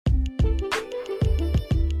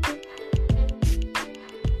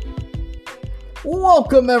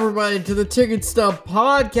Welcome everybody to the Ticket Stub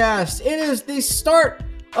Podcast. It is the start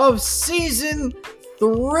of Season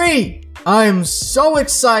 3. I am so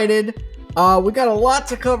excited. We got a lot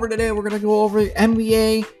to cover today. We're going to go over the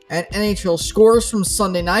NBA and NHL scores from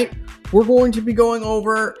Sunday night. We're going to be going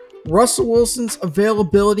over Russell Wilson's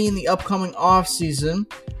availability in the upcoming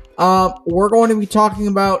offseason. We're going to be talking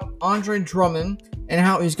about Andre Drummond and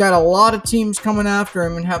how he's got a lot of teams coming after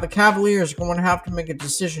him and how the Cavaliers are going to have to make a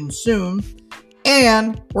decision soon.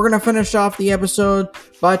 And we're going to finish off the episode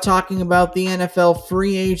by talking about the NFL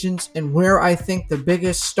free agents and where I think the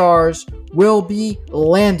biggest stars will be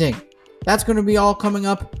landing. That's going to be all coming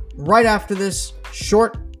up right after this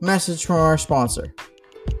short message from our sponsor.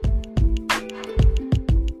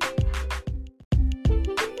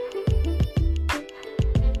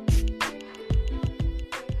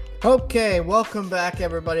 Okay, welcome back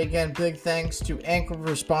everybody. Again, big thanks to Anchor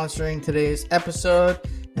for sponsoring today's episode.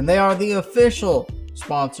 And they are the official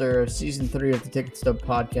sponsor of Season 3 of the Ticket Stub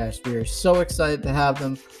Podcast. We are so excited to have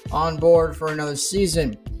them on board for another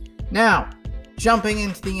season. Now, jumping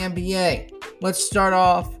into the NBA, let's start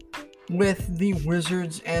off with the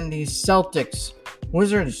Wizards and the Celtics.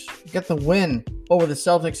 Wizards get the win over the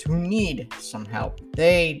Celtics, who need some help.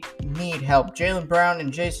 They need help. Jaylen Brown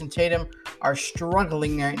and Jason Tatum are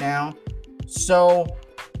struggling right now. So,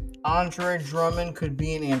 Andre Drummond could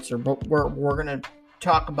be an answer, but we're going to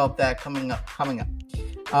talk about that coming up.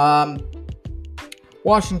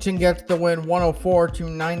 Washington gets the win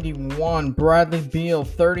 104-91. Bradley Beal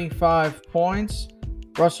 35 points.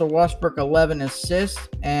 Russell Westbrook 11 assists.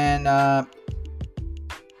 And the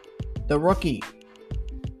rookie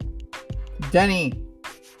Denny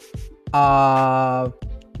I'm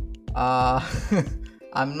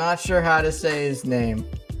not sure how to say his name.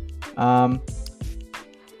 Advia.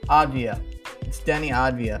 It's Denny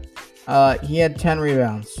Advia. He had 10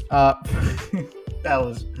 rebounds. That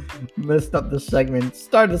was messed up the segment.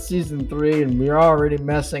 Started Season 3 and we're already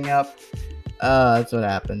messing up. That's what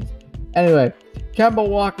happened. Anyway, Kemba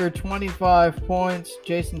Walker 25 points.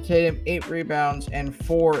 Jason Tatum 8 rebounds and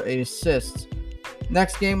 4 assists.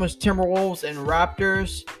 Next game was Timberwolves and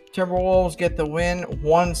Raptors. Timberwolves get the win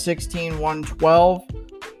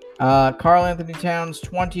 116-112. Karl Anthony Towns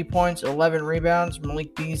 20 points, 11 rebounds.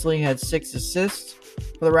 Malik Beasley had 6 assists.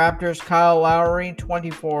 For the Raptors, Kyle Lowry,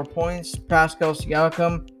 24 points. Pascal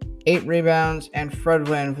Siakam, 8 rebounds. And Fred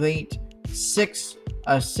VanVleet, 6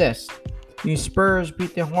 assists. The Spurs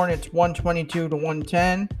beat the Hornets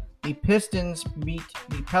 122-110. The Pistons beat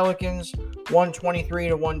the Pelicans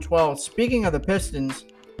 123-112. Speaking of the Pistons,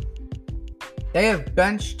 they have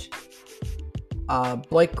benched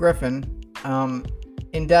Blake Griffin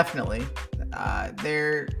indefinitely.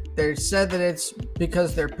 They're said that it's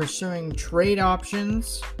because they're pursuing trade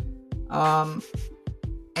options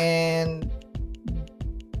and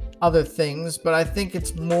other things, but I think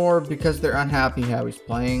it's more because they're unhappy how he's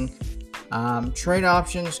playing. Trade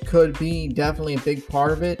options could be definitely a big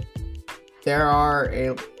part of it. There are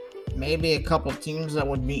maybe a couple teams that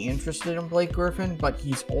would be interested in Blake Griffin, but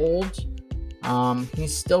he's old.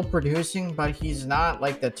 He's still producing, but he's not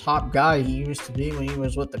like the top guy he used to be when he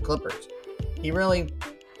was with the Clippers. He really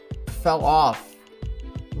fell off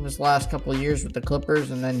in his last couple of years with the Clippers,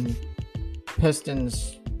 and then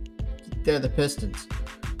Pistons, they're the Pistons.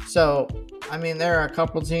 So, I mean, there are a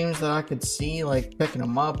couple teams that I could see like picking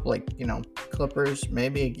him up, like, Clippers,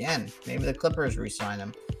 maybe the Clippers re-sign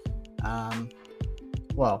him.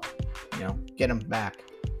 Get him back.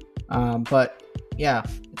 But yeah,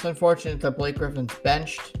 it's unfortunate that Blake Griffin's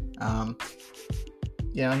benched.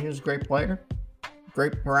 He was a great player,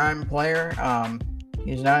 great prime player.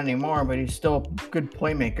 He's not anymore, but he's still a good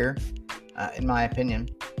playmaker, in my opinion.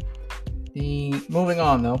 Moving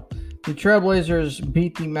on, though. The Trailblazers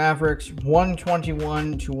beat the Mavericks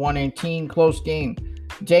 121-118. Close game.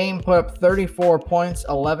 Dame put up 34 points,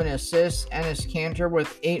 11 assists. Enes Kanter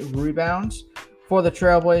with 8 rebounds. For the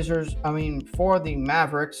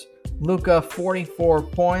Mavericks, Luka 44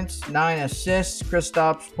 points, 9 assists.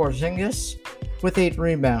 Kristaps Porzingis with 8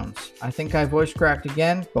 rebounds. I think I voice cracked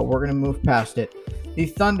again, but we're going to move past it. The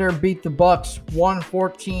Thunder beat the Bucks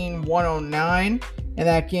 114-109. In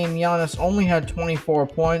that game, Giannis only had 24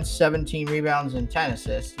 points, 17 rebounds, and 10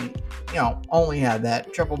 assists. He, only had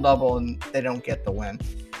that triple-double, and they don't get the win.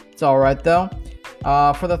 It's all right, though.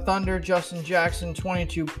 For the Thunder, Justin Jackson,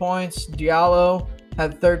 22 points. Diallo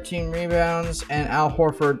had 13 rebounds, and Al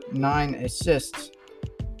Horford, 9 assists.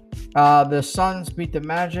 The Suns beat the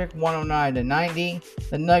Magic 109-90.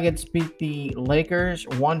 The Nuggets beat the Lakers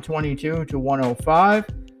 122-105.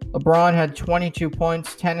 LeBron had 22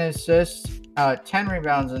 points, 10 assists, 10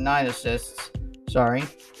 rebounds and 9 assists.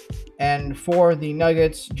 And for the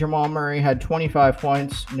Nuggets, Jamal Murray had 25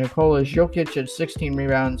 points. Nikola Jokic had 16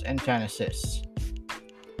 rebounds and 10 assists.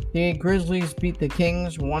 The Grizzlies beat the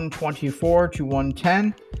Kings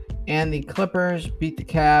 124-110. And the Clippers beat the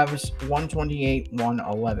Cavs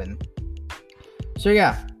 128-111. So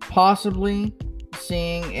yeah, possibly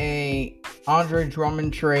seeing a Andre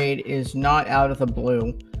Drummond trade is not out of the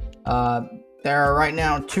blue. There are right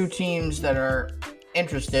now two teams that are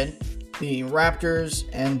interested. The Raptors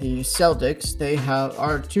and the Celtics. They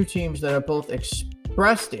are two teams that have both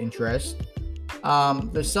expressed interest.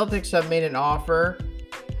 The Celtics have made an offer,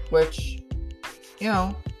 which,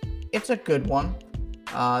 it's a good one.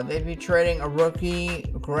 They'd be trading a rookie,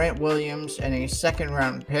 Grant Williams, and a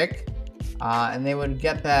second-round pick. And they would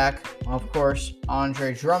get back, of course,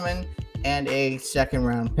 Andre Drummond and a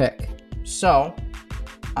second-round pick. So,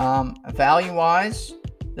 value-wise,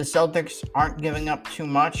 the Celtics aren't giving up too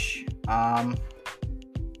much.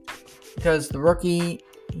 Because the rookie,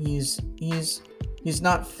 he's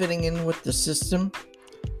not fitting in with the system.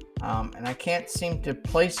 And I can't seem to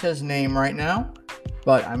place his name right now,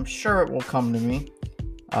 but I'm sure it will come to me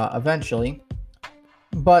eventually.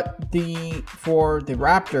 But for the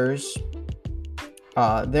Raptors,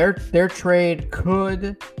 their trade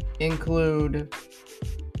could include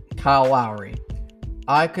Kyle Lowry.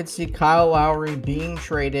 I could see Kyle Lowry being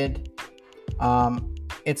traded.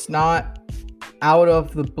 It's not out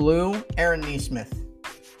of the blue. Aaron Nesmith.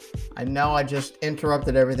 I know I just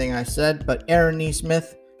interrupted everything I said, but Aaron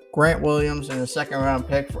Nesmith, Grant Williams, and a second-round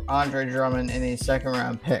pick for Andre Drummond and a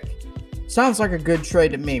second-round pick. Sounds like a good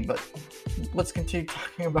trade to me, but let's continue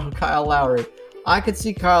talking about Kyle Lowry. I could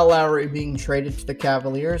see Kyle Lowry being traded to the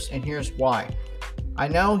Cavaliers, and here's why. I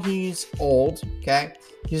know he's old, okay?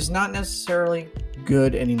 He's not necessarily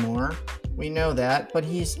good anymore. We know that, but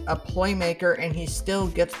he's a playmaker, and he still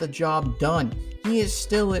gets the job done. He is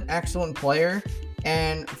still an excellent player,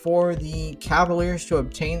 and for the Cavaliers to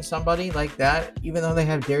obtain somebody like that, even though they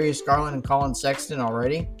have Darius Garland and Colin Sexton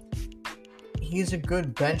already, he's a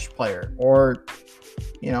good bench player, or,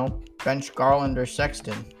 bench Garland or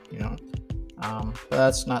Sexton, but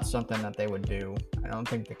that's not something that they would do. I don't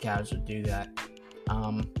think the Cavs would do that.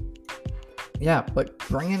 But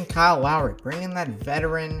bring in Kyle Lowry, bring in that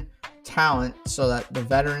veteran talent so that the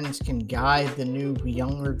veterans can guide the new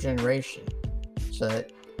younger generation. So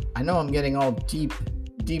that, I know I'm getting all deep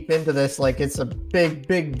into this like it's a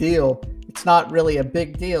big deal. It's not really a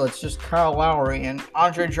big deal. It's just Kyle Lowry, and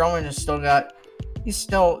Andre Drummond has still got. He's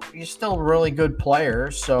still a really good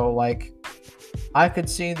player. So I could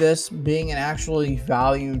see this being an actually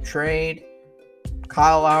value trade.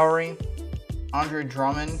 Kyle Lowry, Andre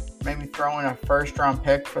Drummond, maybe throw in a first-round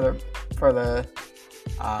pick for the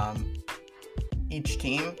each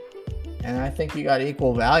team, and I think you got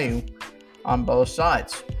equal value on both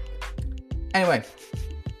sides. Anyway,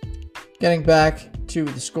 getting back to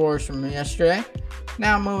the scores from yesterday.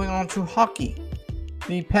 Now moving on to hockey.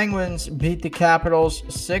 The Penguins beat the Capitals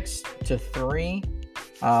 6-3.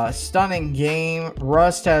 Stunning game.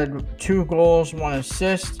 Rust had 2 goals, 1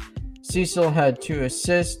 assist. Cecil had 2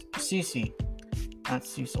 assists. Cece.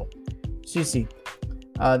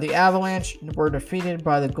 The Avalanche were defeated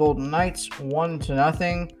by the Golden Knights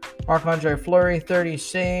 1-0. Marc-Andre Fleury, 30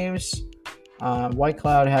 saves.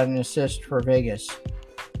 Whitecloud had an assist for Vegas.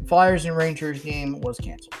 The Flyers and Rangers game was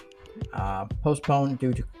canceled. Postponed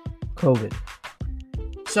due to COVID.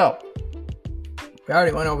 So, we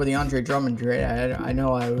already went over the Andre Drummond trade. I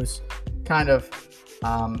know I was kind of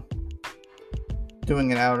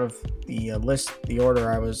doing it out of the list, the order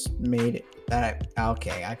I was made.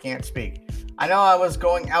 I can't speak. I know I was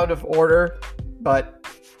going out of order, but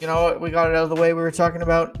you know what? We got it out of the way. We were talking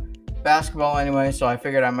about basketball anyway, so I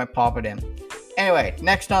figured I might pop it in. Anyway,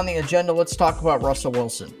 next on the agenda, let's talk about Russell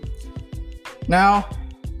Wilson. Now,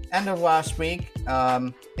 end of last week,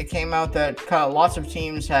 it came out that lots of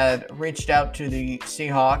teams had reached out to the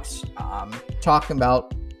Seahawks talking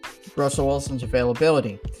about Russell Wilson's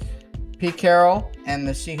availability. Pete Carroll and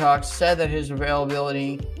the Seahawks said that his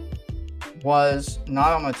availability was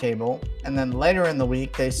not on the table, and then later in the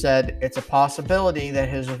week they said it's a possibility that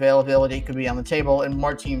his availability could be on the table, and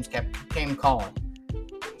more teams came calling.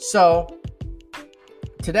 So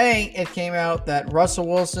today it came out that Russell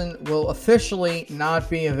Wilson will officially not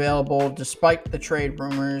be available despite the trade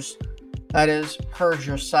rumors. That is per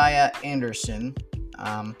Josiah Anderson.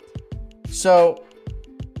 So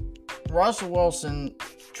Russell Wilson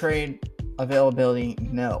trade availability,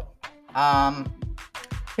 no.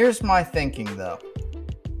 Here's my thinking, though.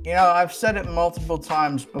 I've said it multiple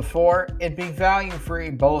times before. It'd be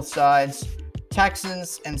value-free both sides.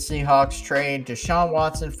 Texans and Seahawks trade Deshaun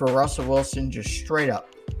Watson for Russell Wilson just straight up.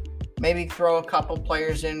 maybe throw a couple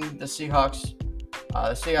players in the Seahawks.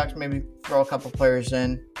 The Seahawks maybe throw a couple players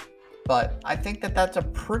in. But I think that that's a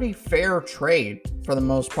pretty fair trade for the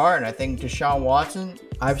most part. I think Deshaun Watson,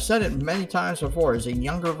 I've said it many times before, is a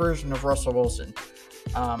younger version of Russell Wilson.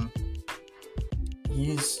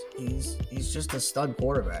 He's just a stud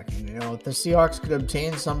quarterback. And, if the Seahawks could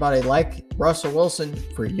obtain somebody like Russell Wilson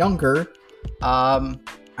for younger,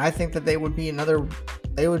 I think that they would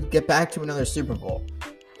get back to another Super Bowl.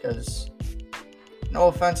 Because, no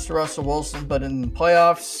offense to Russell Wilson, but in the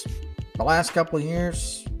playoffs, the last couple of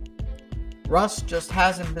years, Russ just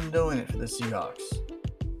hasn't been doing it for the Seahawks.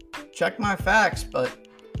 Check my facts, but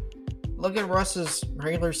look at Russ's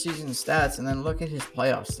regular season stats and then look at his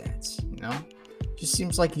playoff stats, Just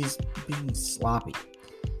seems like he's being sloppy,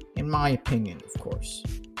 in my opinion, of course.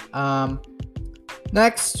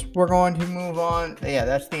 Next, we're going to move on. Yeah,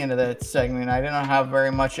 that's the end of that segment. I didn't have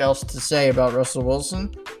very much else to say about Russell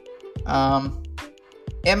Wilson.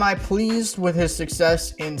 Am I pleased with his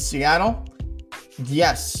success in Seattle?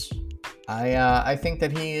 Yes. I think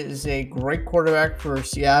that he is a great quarterback for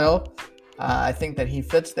Seattle. I think that he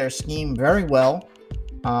fits their scheme very well.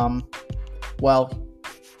 Well,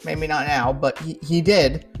 maybe not now, but he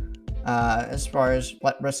did as far as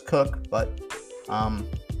let Russ cook. But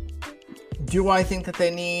do I think that they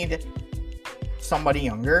need somebody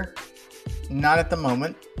younger? Not at the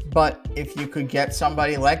moment. But if you could get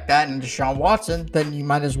somebody like that in Deshaun Watson, then you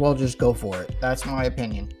might as well just go for it. That's my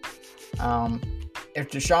opinion. If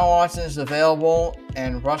Deshaun Watson is available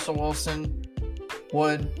and Russell Wilson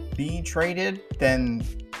would be traded, then,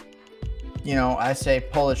 I say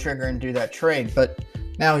pull the trigger and do that trade. But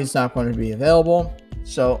now he's not going to be available,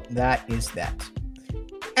 so that is that.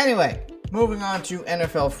 Anyway, moving on to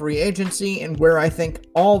NFL free agency and where I think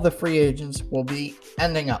all the free agents will be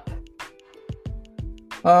ending up.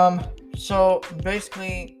 So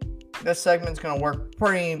basically, this segment's going to work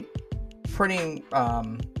pretty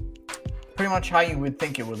much how you would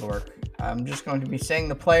think it would work. I'm just going to be saying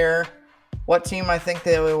the player, what team I think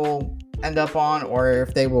they will end up on, or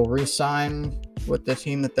if they will re-sign with the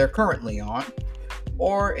team that they're currently on,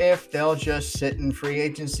 or if they'll just sit in free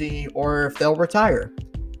agency, or if they'll retire.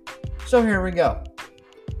 So here we go.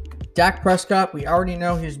 Dak Prescott, we already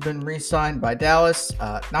know he's been re-signed by Dallas.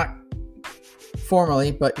 Not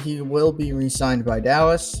formally, but he will be re-signed by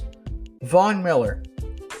Dallas. Von Miller.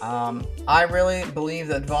 I really believe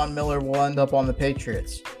that Von Miller will end up on the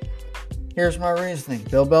Patriots. Here's my reasoning.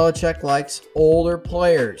 Bill Belichick likes older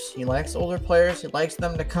players. He likes older players. He likes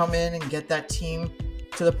them to come in and get that team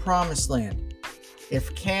to the promised land.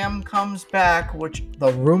 If Cam comes back, which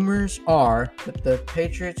the rumors are that the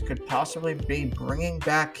Patriots could possibly be bringing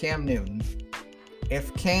back Cam Newton,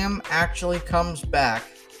 if Cam actually comes back,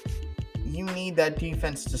 you need that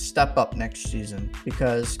defense to step up next season,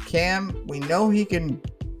 because Cam, we know he can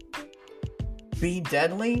be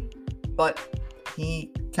deadly, but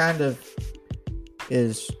he kind of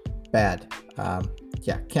is bad.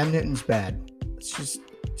 Cam Newton's bad. Let's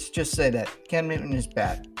just say that Cam Newton is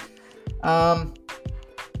bad.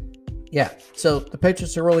 So the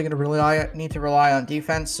Patriots are really going to need to rely on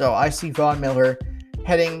defense. So I see Von Miller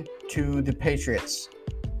heading to the Patriots.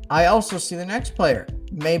 I also see the next player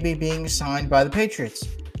maybe being signed by the Patriots,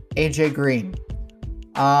 AJ Green.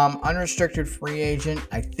 Unrestricted free agent.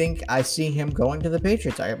 I think I see him going to the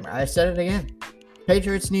Patriots. I said it again.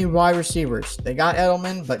 Patriots need wide receivers. They got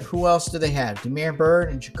Edelman, but who else do they have? Damiere Byrd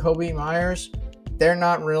and Jacoby Myers. They're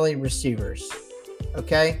not really receivers.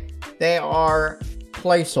 Okay? They are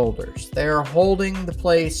placeholders. They are holding the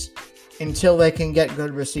place until they can get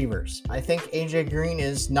good receivers. I think AJ Green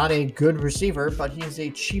is not a good receiver, but he's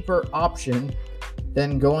a cheaper option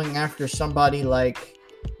than going after somebody like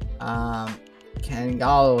Ken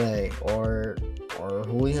Galloway or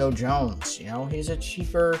Julio Jones. He's a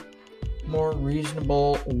cheaper, more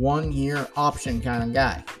reasonable 1-year option kind of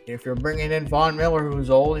guy. If you're bringing in Von Miller, who's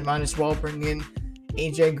old, you might as well bring in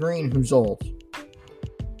AJ Green, who's old.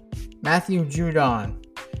 Matthew Judon.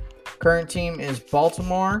 Current team is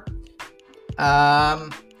Baltimore.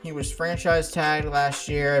 He was franchise tagged last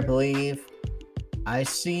year, I believe. I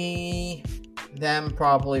see them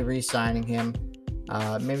probably re-signing him.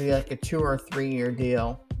 Maybe like a 2 or 3 year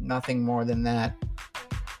deal. Nothing more than that.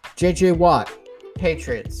 JJ Watt,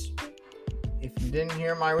 Patriots. If you didn't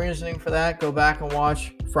hear my reasoning for that, go back and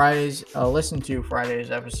watch listen to Friday's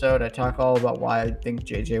episode. I talk all about why I think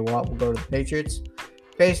JJ Watt will go to the Patriots.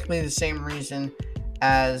 Basically the same reason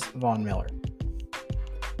as Von Miller.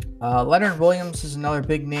 Leonard Williams is another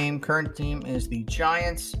big name. Current team is the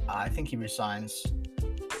Giants. I think he resigns.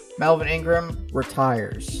 Melvin Ingram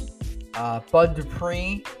retires. Bud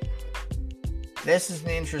Dupree. This is an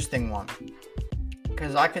interesting one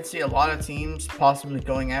because I could see a lot of teams possibly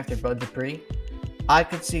going after Bud Dupree. I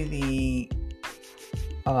could see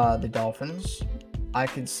the Dolphins. I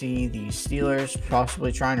could see the Steelers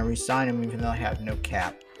possibly trying to re-sign him even though they have no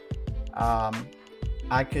cap.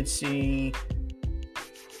 I could see...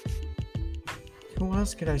 Who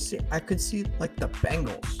else could I see? I could see like the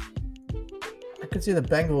Bengals. I could see the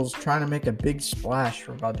Bengals trying to make a big splash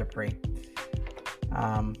for Bud Dupree.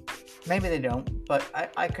 Maybe they don't, but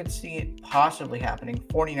I could see it possibly happening.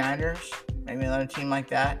 49ers, maybe another team like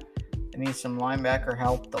that. They need some linebacker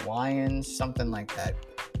help. The Lions, something like that.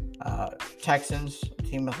 Texans, a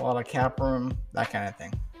team with a lot of cap room, that kind of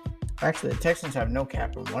thing. Actually, the Texans have no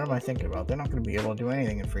cap room. What am I thinking about? They're not going to be able to do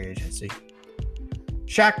anything in free agency.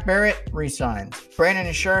 Shaq Barrett resigns.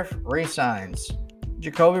 Brandon Scherff resigns.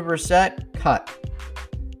 Jacoby Brissett cut.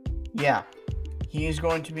 Yeah, he's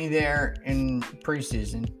going to be there in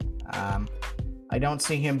preseason. I don't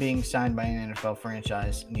see him being signed by an NFL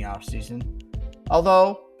franchise in the offseason.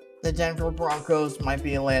 Although, the Denver Broncos might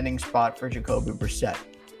be a landing spot for Jacoby Brissett.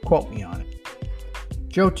 Quote me on it.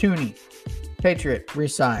 Joe Thuney, Patriot,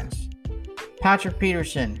 resigns. Patrick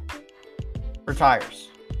Peterson, retires.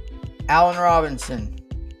 Allen Robinson,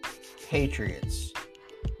 Patriots.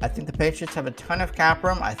 I think the Patriots have a ton of cap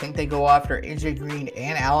room. I think they go after AJ Green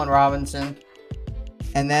and Allen Robinson.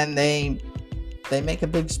 And then they make a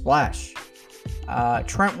big splash.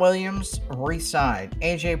 Trent Williams, re-signed.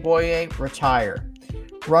 AJ Boye, retire.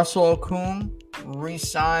 Russell Okung,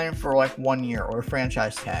 re-sign for like 1 year or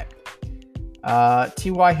franchise tag.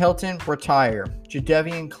 T.Y. Hilton, retire.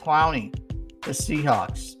 Jadeveon Clowney, the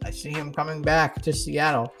Seahawks. I see him coming back to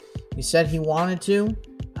Seattle. He said he wanted to.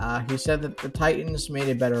 He said that the Titans made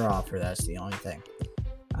a better offer. That's the only thing.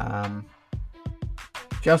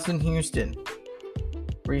 Justin Houston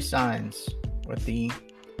re-signs with the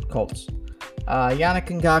Colts. Yannick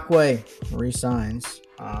Ngakoue re-signs.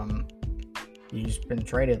 He's been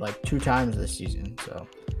traded like 2 times this season. So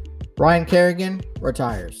Ryan Kerrigan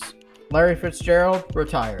retires. Larry Fitzgerald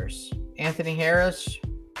retires. Anthony Harris.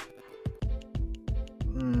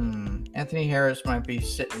 Anthony Harris might be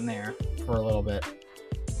sitting there for a little bit.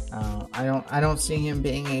 I don't see him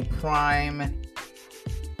being a prime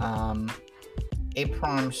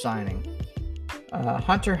signing.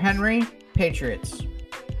 Hunter Henry, Patriots.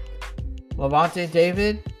 Levante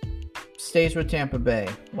David stays with Tampa Bay.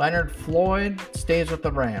 Leonard Floyd stays with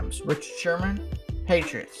the Rams. Richard Sherman,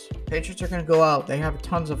 Patriots. Patriots are going to go out. They have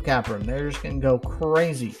tons of cap room. They're just going to go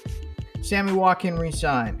crazy. Sammy Watkins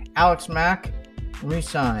re-signed. Alex Mack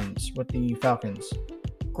re-signs with the Falcons.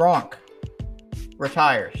 Gronk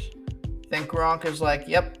retires. Think Gronk is like,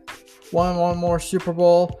 yep, one more Super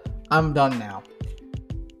Bowl. I'm done now.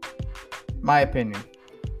 My opinion.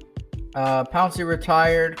 Pouncey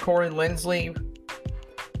retired. Corey Linsley.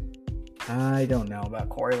 I don't know about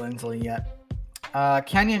Corey Linsley yet.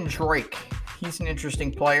 Kenyon Drake. He's an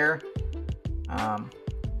interesting player.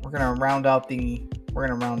 We're gonna round out these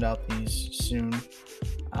soon.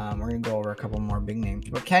 We're gonna go over a couple more big names.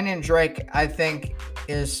 But Kenyon Drake, I think,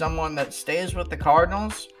 is someone that stays with the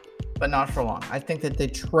Cardinals, but not for long. I think that they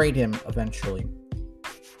trade him eventually.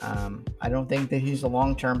 I don't think that he's a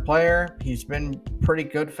long-term player. He's been pretty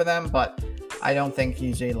good for them, but I don't think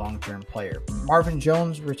he's a long-term player. Marvin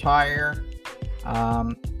Jones retire.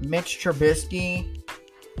 Mitch Trubisky.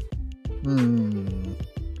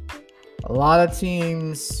 A lot of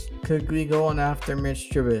teams could be going after Mitch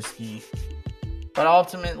Trubisky. But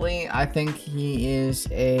ultimately, I think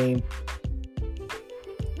I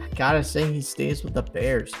gotta say he stays with the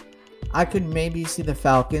Bears. I could maybe see the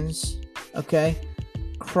Falcons. Okay.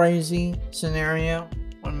 Crazy scenario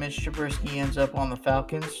when Mitch Trubisky ends up on the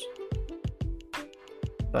Falcons.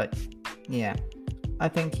 But, yeah. I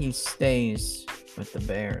think he stays with the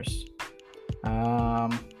Bears.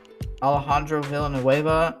 Alejandro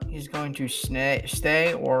Villanueva, he's going to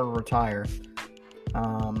stay or retire.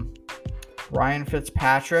 Ryan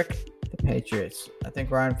Fitzpatrick, the Patriots. I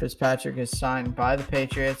think Ryan Fitzpatrick is signed by the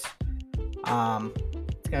Patriots.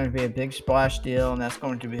 It's going to be a big splash deal, and that's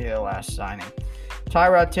going to be their last signing.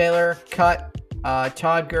 Tyrod Taylor, cut.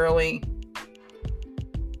 Todd Gurley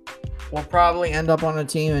will probably end up on a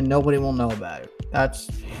team and nobody will know about it. That's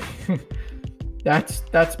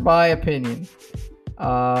that's my opinion.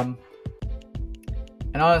 And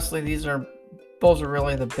honestly, those are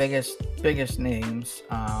really the biggest names.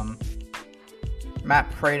 Matt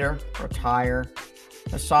Prater, retire.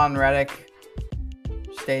 Hassan Reddick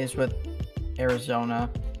stays with Arizona.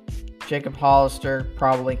 Jacob Hollister,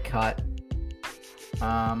 probably cut.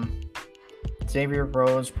 Xavier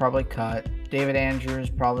Rhodes, probably cut. David Andrews,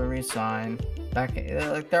 probably resign.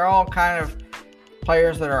 They're all kind of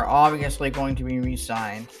players that are obviously going to be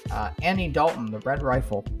re-signed. Andy Dalton, the Red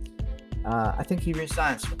Rifle. I think he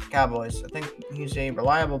re-signs with the Cowboys. I think he's a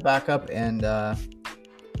reliable backup, and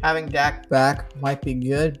having Dak back might be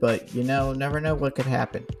good, but never know what could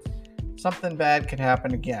happen. Something bad could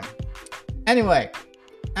happen again. Anyway,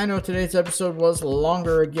 I know today's episode was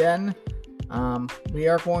longer again.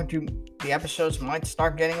 The episodes might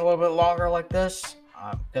start getting a little bit longer like this,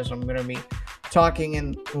 because I'm going to be talking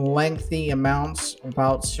in lengthy amounts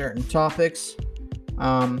about certain topics.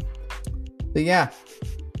 But yeah,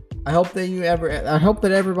 I hope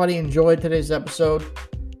that everybody enjoyed today's episode.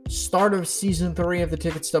 Start of season 3 of the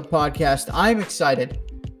Ticket Stub podcast. I'm excited.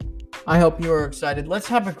 I hope you are excited. Let's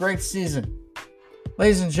have a great season.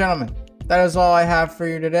 Ladies and gentlemen, that is all I have for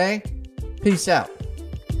you today. Peace out.